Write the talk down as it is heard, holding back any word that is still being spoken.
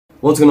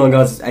What's going on,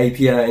 guys? It's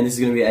Apia, and this is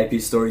going to be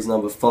Apia Stories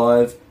number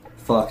 5.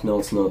 Fuck, no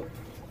it's not.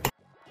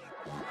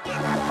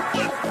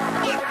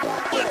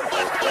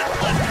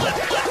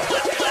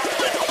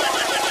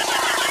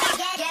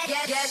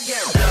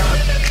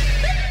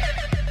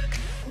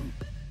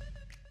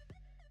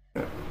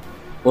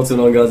 What's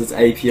going on, guys? It's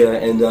Apia,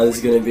 and this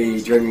is going to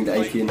be Dreaming with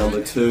Apia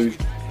number 2.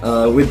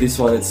 With this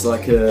one, it's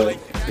like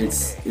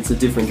it's a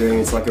different dream.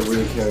 It's like a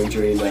recurring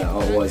dream that I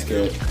always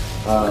get.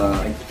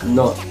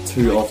 Not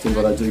too often,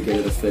 but I do get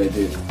it a fair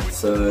bit.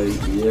 So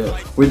yeah,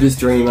 with this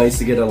dream, I used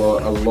to get a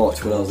lot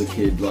when I was a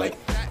kid. Like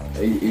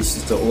it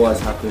used to always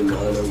happen.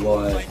 I don't know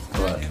why,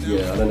 but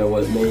yeah, I don't know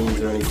what it means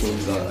or anything.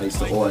 But I used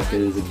to always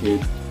get it as a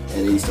kid,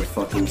 and it used to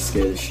fucking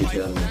scare the shit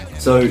out of me.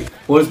 So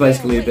what it's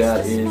basically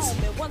about is,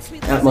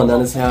 at my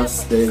nana's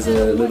house, there's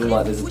a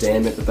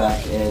dam at the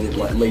back, and it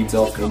like leads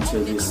off into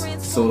this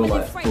sort of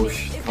like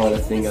bush kind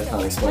of thing. I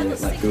can't explain it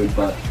that good,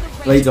 but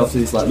it leads off to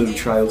this like little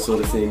trail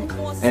sort of thing.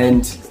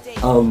 And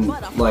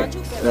like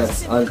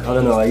that's I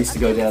don't know. I used to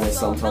go down there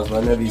sometimes,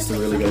 but I never used to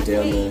really go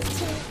down there.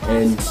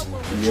 And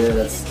yeah,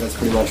 that's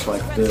pretty much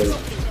like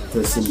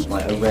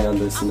around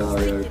the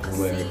scenario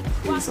where it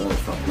is. I don't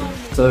fucking know.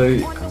 So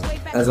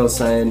as I was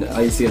saying,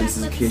 I used to get this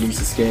as a kid. It used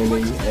to scare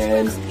me,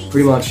 and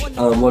pretty much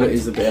what it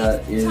is about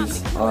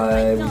is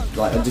I'd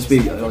go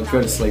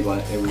to sleep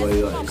like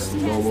everybody, like it's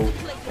normal,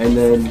 and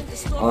then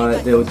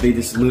there would be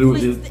this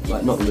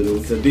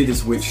there'd be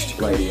this witch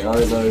lady, and I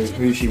don't know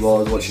who she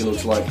was, what she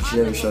looked like. She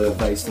never showed her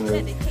face to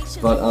me,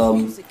 but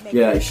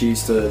yeah, she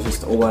used to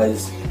just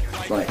always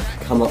like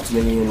come up to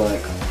me and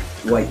like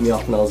wake me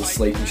up when I was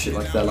asleep and shit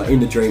like that, like in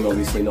the dream,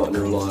 obviously, not in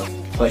real life.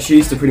 Like she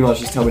used to pretty much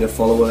just tell me to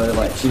follow her.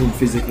 Like she didn't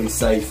physically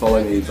say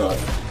follow me, but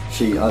I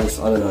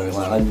don't know,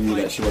 like I knew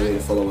that she wanted me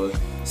to follow her.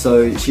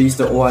 So she used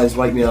to always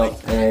wake me up,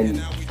 and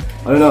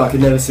I don't know, I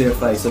could never see her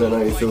face. I don't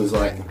know if it was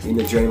like in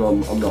the dream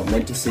I'm not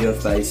meant to see her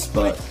face,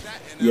 but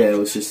yeah, it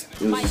was just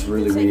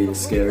really weird and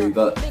scary.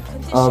 But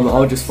I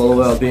would just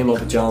follow her. I'd be in my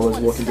pajamas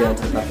walking down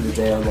to the back of the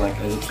dam like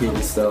as a kid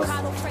and stuff,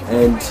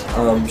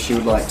 and she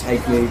would like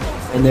take me,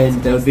 and then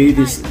there would be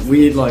this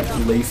weird like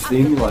leaf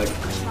thing. Like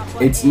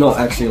it's not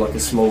actually like a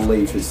small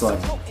leaf, it's like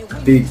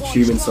big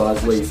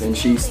human-sized leaf, and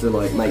she used to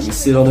like make me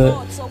sit on it,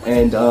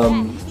 and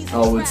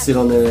I would sit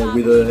on there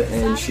with her,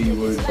 and she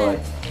would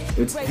like,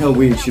 it's hell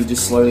weird, she would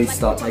just slowly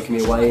start taking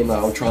me away, and like,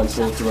 I'll try and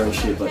talk to her and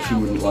shit, but she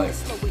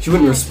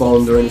wouldn't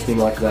respond or anything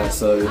like that,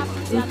 so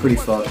it was pretty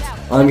fucked.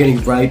 I'm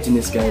getting raped in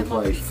this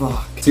gameplay,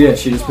 fuck. So yeah,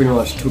 she just pretty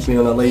much took me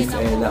on a leaf,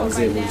 and that was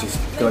it. We'd just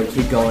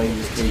keep going,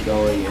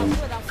 and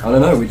I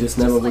don't know, we just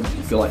never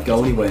would like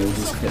go anywhere, we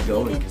just kept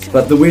going.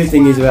 But the weird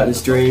thing is about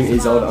this dream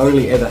is I would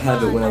only ever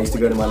have it when I used to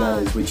go to my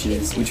nana's,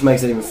 which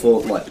makes it even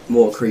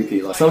more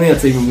creepy. Like something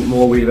that's even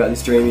more weird about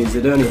this dream is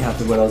it only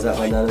happened when I was at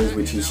my nana's,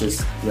 which is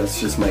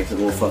just makes it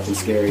more fucking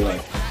scary.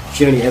 Like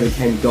she only ever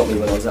came and got me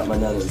when I was at my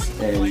nana's,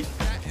 and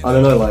I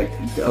don't know, like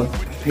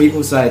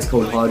people say it's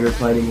called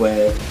hydroplaning,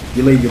 where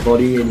you leave your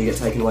body and you get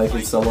taken away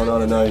from someone. I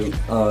don't know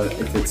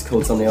if it's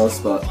called something else,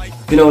 but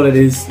if you know what it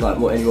is, like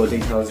any more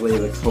details,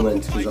 leave a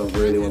comment because I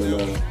really want to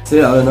know. So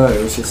yeah, I don't know,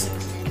 it was just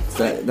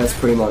that's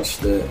pretty much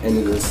the end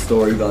of the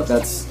story, but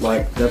that's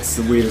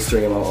the weirdest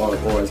dream I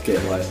always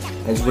get, like,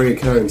 and it's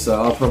reoccurring, so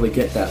I'll probably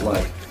get that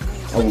like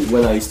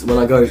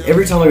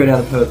every time I go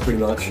down to Perth, pretty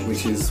much,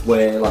 which is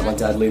where like my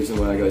dad lives and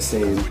where I go see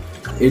him.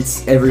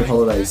 It's every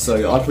holiday,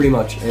 so I pretty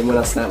much, and when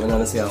I stay at my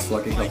nana's house for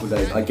like a couple of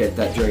days, I get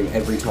that dream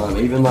every time,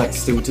 even like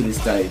still to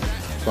this day.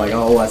 Like I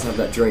always have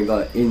that dream,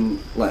 but in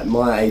like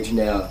my age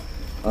now,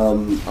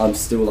 I'm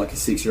still like a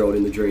 6-year-old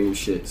in the dream and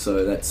shit, so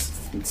it's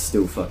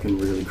still fucking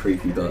really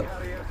creepy. But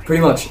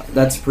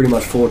that's pretty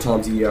much 4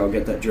 times a year I'll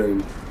get that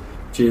dream,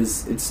 which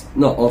is, it's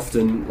not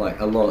often, like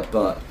a lot,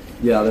 but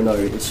yeah, I don't know,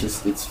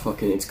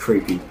 it's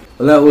creepy.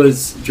 Well, that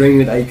was Dreaming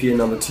with Apia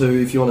number 2.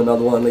 If you want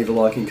another one, leave a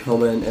like and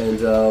comment,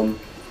 and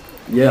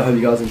yeah, I hope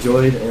you guys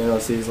enjoyed, and I'll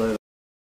see you later.